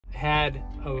had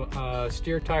a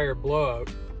steer tire blowout,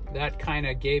 that kind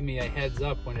of gave me a heads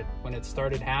up when it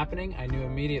started happening. I knew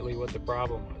immediately what the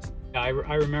problem was. I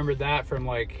remembered that from,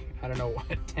 like, I don't know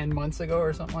what, 10 months ago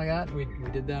or something like that. We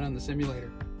did that on the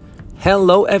simulator.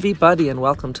 Hello everybody and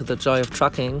welcome to the Joy of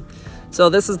Trucking.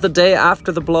 So this is the day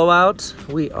after the blowout.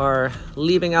 We are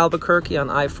leaving Albuquerque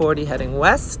on I-40 heading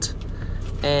west,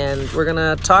 and we're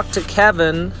gonna talk to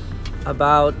Kevin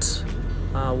about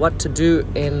what to do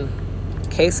in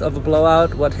case of a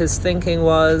blowout, what his thinking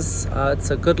was.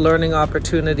 It's a good learning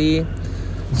opportunity.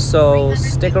 So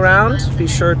stick around, be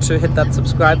sure to hit that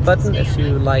subscribe button if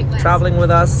you like traveling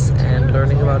with us and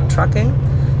learning about trucking.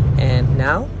 And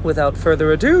now, without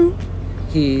further ado,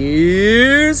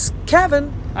 here's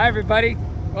Kevin. Hi everybody,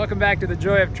 welcome back to the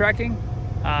Joy of Trucking.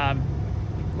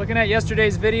 Looking at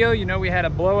yesterday's video, you know we had a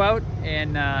blowout,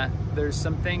 and there's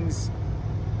some things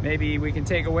maybe we can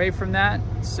take away from that.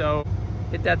 So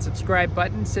hit that subscribe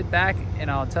button, sit back,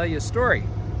 and I'll tell you a story.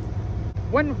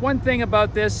 One thing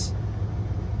about this,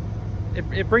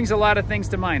 it brings a lot of things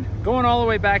to mind. Going all the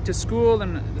way back to school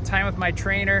and the time with my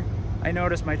trainer, I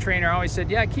noticed my trainer always said,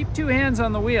 yeah, keep two hands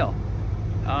on the wheel.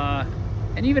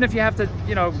 And even if you have to,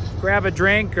 you know, grab a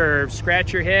drink or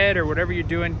scratch your head or whatever you're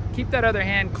doing, keep that other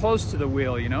hand close to the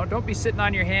wheel, you know? Don't be sitting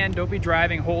on your hand, don't be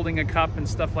driving, holding a cup and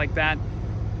stuff like that,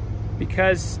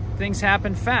 because things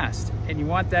happen fast and you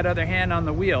want that other hand on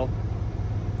the wheel.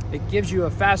 It gives you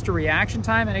a faster reaction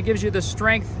time and it gives you the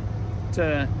strength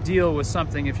to deal with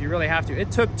something if you really have to.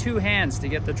 It took two hands to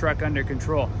get the truck under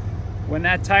control. When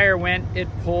that tire went, it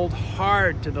pulled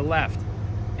hard to the left.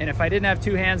 And if I didn't have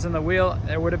two hands on the wheel,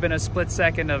 there would have been a split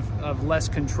second of less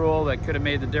control that could have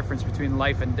made the difference between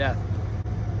life and death.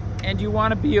 And you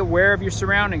want to be aware of your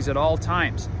surroundings at all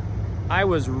times. I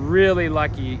was really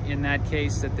lucky in that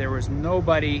case that there was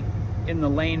nobody in the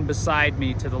lane beside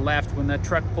me to the left. When that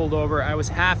truck pulled over, I was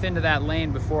half into that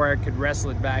lane before I could wrestle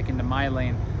it back into my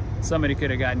lane. Somebody could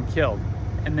have gotten killed.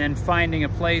 And then finding a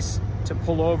place to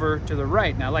pull over to the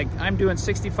right. Now, like, I'm doing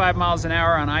 65 miles an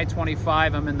hour on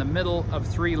I-25. I'm in the middle of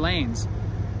 3 lanes.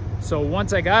 So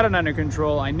once I got it under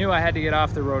control, I knew I had to get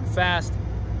off the road fast,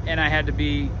 and I had to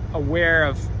be aware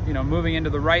of, you know, moving into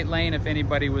the right lane if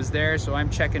anybody was there. So I'm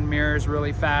checking mirrors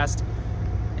really fast,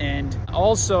 and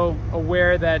also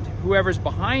aware that whoever's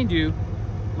behind you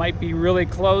might be really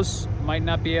close, might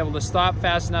not be able to stop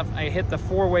fast enough. I hit the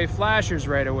 4-way flashers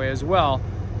right away as well,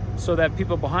 so that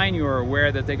people behind you are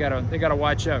aware that they gotta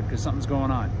watch out because something's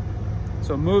going on.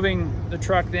 So moving the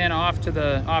truck then off to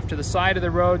the side of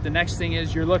the road, the next thing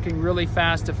is you're looking really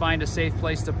fast to find a safe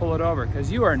place to pull it over,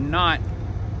 because you are not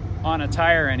on a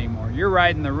tire anymore. You're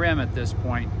riding the rim at this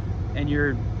point, and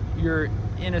you're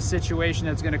in a situation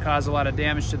that's going to cause a lot of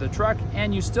damage to the truck,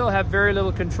 and you still have very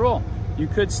little control. You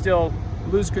could still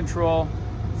lose control,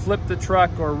 flip the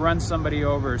truck, or run somebody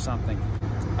over or something.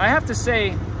 I have to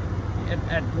say,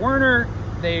 at Werner,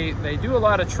 they do a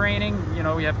lot of training. You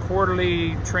know, we have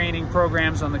quarterly training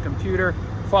programs on the computer,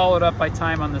 followed up by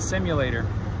time on the simulator.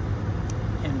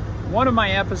 And one of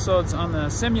my episodes on the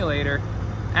simulator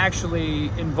actually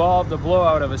involved the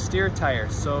blowout of a steer tire.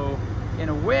 So in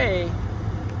a way,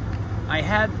 I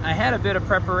had a bit of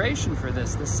preparation for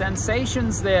this. The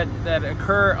sensations that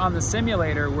occur on the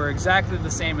simulator were exactly the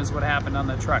same as what happened on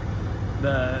the truck.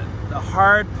 The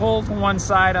hard pull to one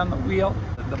side on the wheel,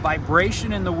 the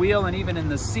vibration in the wheel and even in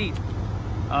the seat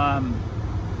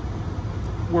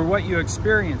were what you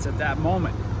experience at that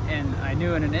moment. And I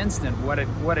knew in an instant what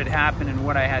had happened and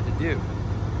what I had to do.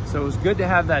 So it was good to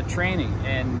have that training.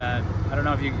 And I don't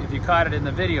know if you caught it in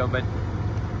the video, but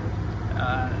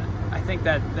I think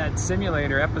that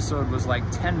simulator episode was like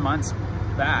 10 months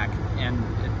back, and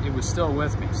it was still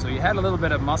with me. So you had a little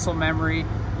bit of muscle memory.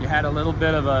 You had a little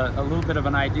bit of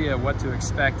an idea of what to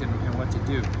expect and what to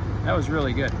do. That was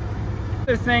really good.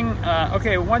 Other thing,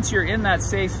 okay, once you're in that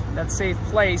safe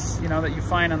place, you know, that you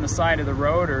find on the side of the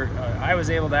road, or I was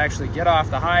able to actually get off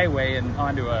the highway and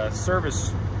onto a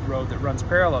service road that runs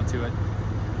parallel to it.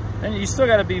 Then you still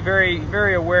got to be very,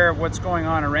 very aware of what's going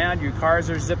on around you. Cars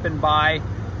are zipping by.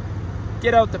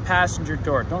 Get out the passenger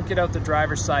door. Don't get out the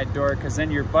driver's side door, because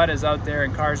then your butt is out there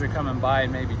and cars are coming by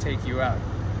and maybe take you out.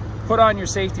 Put on your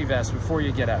safety vest before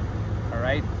you get out, all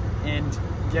right? And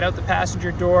get out the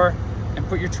passenger door and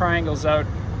put your triangles out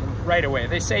right away.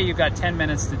 They say you've got 10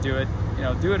 minutes to do it. You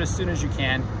know, do it as soon as you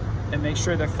can, and make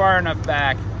sure they're far enough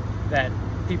back that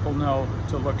people know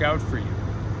to look out for you.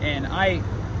 And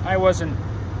I wasn't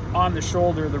on the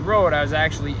shoulder of the road. I was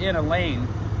actually in a lane.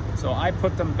 So I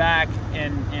put them back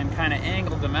and kind of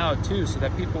angled them out too, so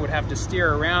that people would have to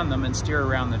steer around them and steer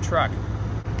around the truck.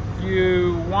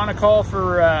 You want to call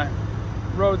for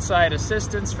roadside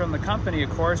assistance from the company, of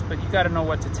course, but you got to know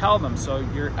what to tell them. So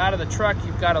you're out of the truck,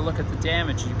 you've got to look at the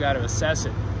damage, you've got to assess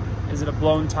it. Is it a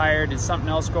blown tire? Did something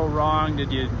else go wrong?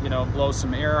 Did you blow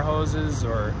some air hoses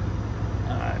or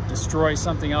destroy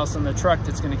something else in the truck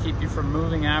that's going to keep you from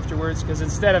moving afterwards? Because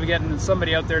instead of getting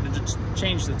somebody out there to just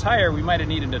change the tire, we might have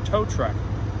needed a tow truck,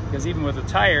 because even with a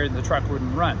tire, the truck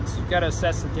wouldn't run. So you've got to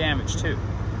assess the damage too.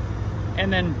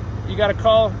 And then you got to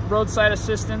call roadside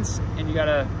assistance, and you got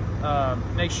to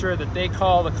make sure that they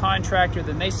call the contractor.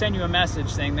 Then they send you a message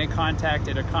saying they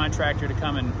contacted a contractor to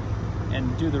come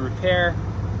and do the repair,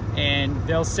 and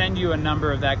they'll send you a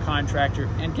number of that contractor,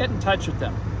 and get in touch with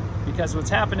them. Because what's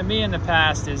happened to me in the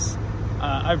past is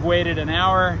I've waited an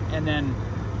hour and then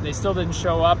they still didn't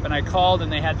show up, and I called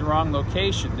and they had the wrong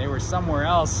location. They were somewhere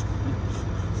else.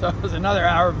 So it was another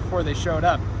hour before they showed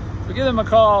up. So give them a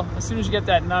call as soon as you get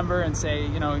that number and say,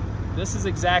 this is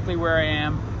exactly where I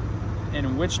am and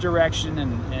in which direction,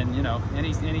 and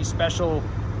any special,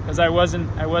 because I wasn't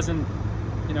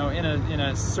in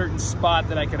a certain spot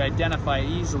that I could identify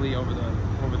easily over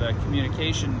the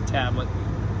communication tablet.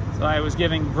 So I was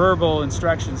giving verbal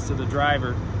instructions to the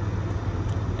driver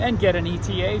and get an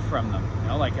ETA from them.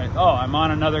 Like, I'm on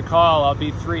another call, I'll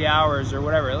be 3 hours or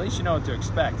whatever. At least you know what to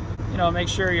expect. Make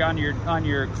sure you're on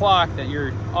your clock that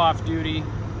you're off duty,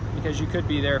 because you could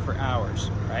be there for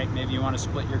hours, right? Maybe you want to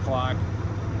split your clock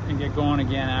and get going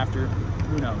again after,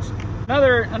 who knows.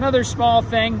 Another small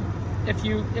thing, if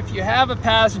you have a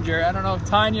passenger, I don't know if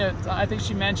Tanya, I think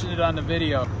she mentioned it on the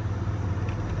video,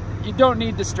 you don't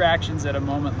need distractions at a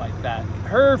moment like that.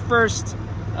 Her first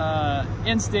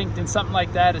instinct in something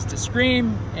like that is to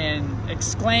scream and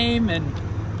exclaim and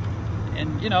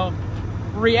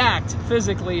react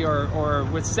physically or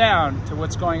with sound to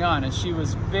what's going on. And she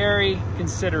was very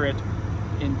considerate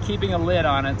in keeping a lid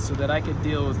on it so that I could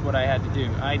deal with what I had to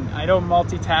do. I don't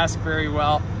multitask very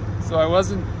well, so I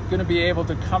wasn't going to be able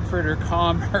to comfort or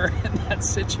calm her in that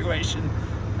situation.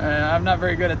 I'm not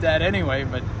very good at that anyway,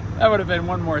 but that would have been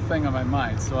one more thing on my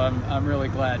mind. So I'm really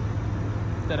glad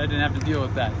that I didn't have to deal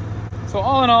with that. So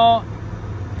all in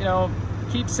all,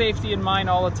 keep safety in mind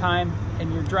all the time.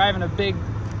 And you're driving a big,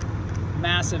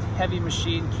 massive, heavy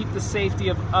machine. Keep the safety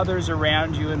of others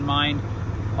around you in mind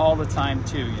all the time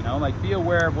too. Like, be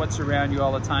aware of what's around you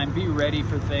all the time. Be ready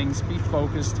for things. Be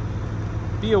focused.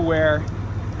 Be aware,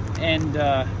 and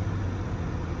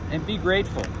be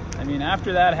grateful. I mean,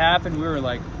 after that happened, we were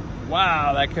like,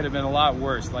 wow, that could have been a lot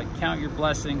worse. Like, count your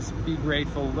blessings, be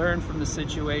grateful, learn from the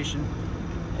situation,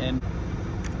 and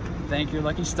thank your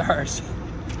lucky stars.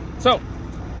 So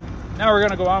now we're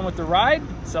gonna go on with the ride.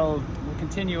 So we'll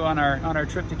continue on our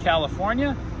trip to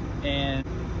California, and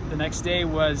the next day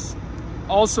was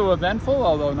also eventful,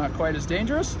 although not quite as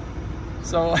dangerous.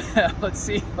 So let's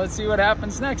see what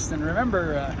happens next. And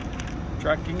remember,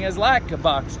 trucking is like a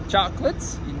box of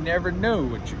chocolates. You never know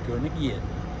what you're gonna get.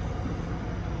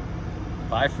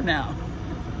 Bye for now.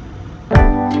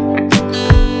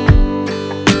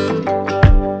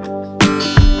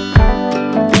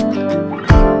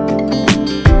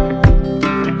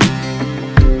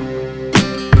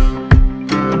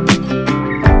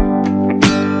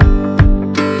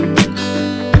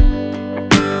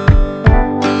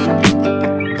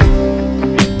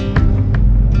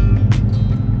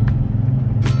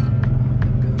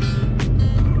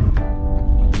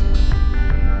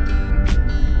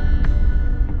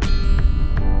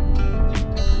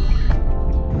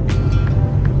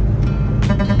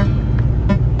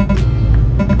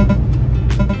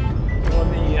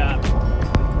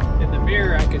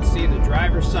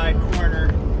 Side corner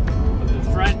of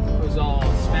the front was all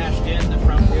smashed in. The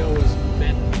front wheel was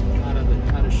bent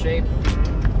out of shape.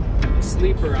 The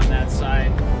sleeper on that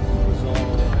side was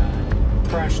all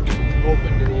crushed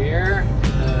open to the air.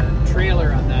 The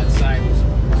trailer on that side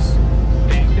was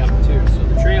banged up too. So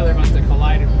the trailer must have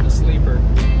collided with the sleeper,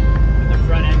 and the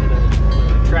front end of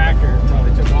the tractor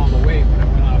probably took all the weight when it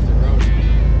went off the road.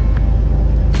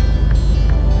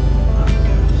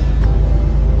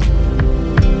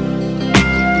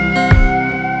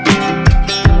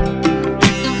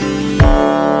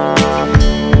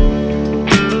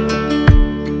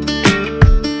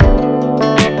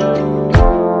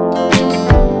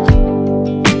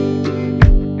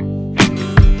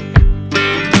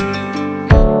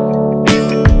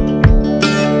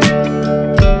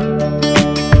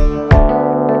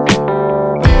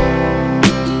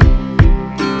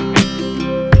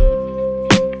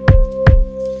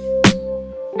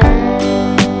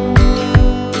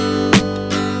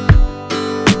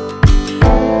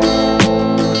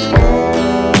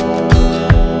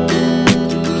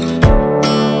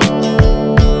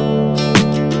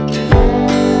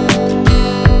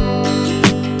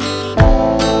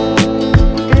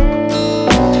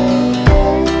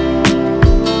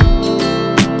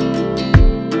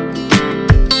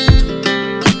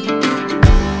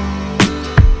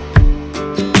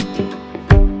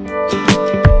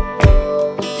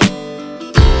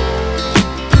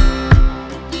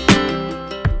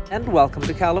 and welcome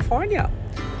to California.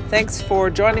 Thanks for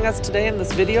joining us today in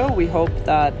this video. We hope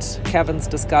that Kevin's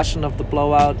discussion of the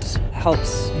blowout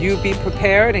helps you be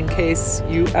prepared in case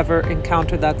you ever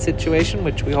encounter that situation,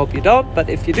 which we hope you don't, but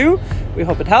if you do, we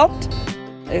hope it helped.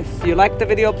 If you liked the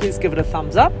video, please give it a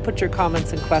thumbs up, put your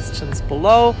comments and questions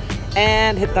below,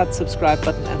 and hit that subscribe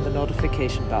button and the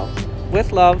notification bell.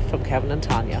 With love from Kevin and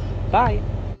Tanya. Bye.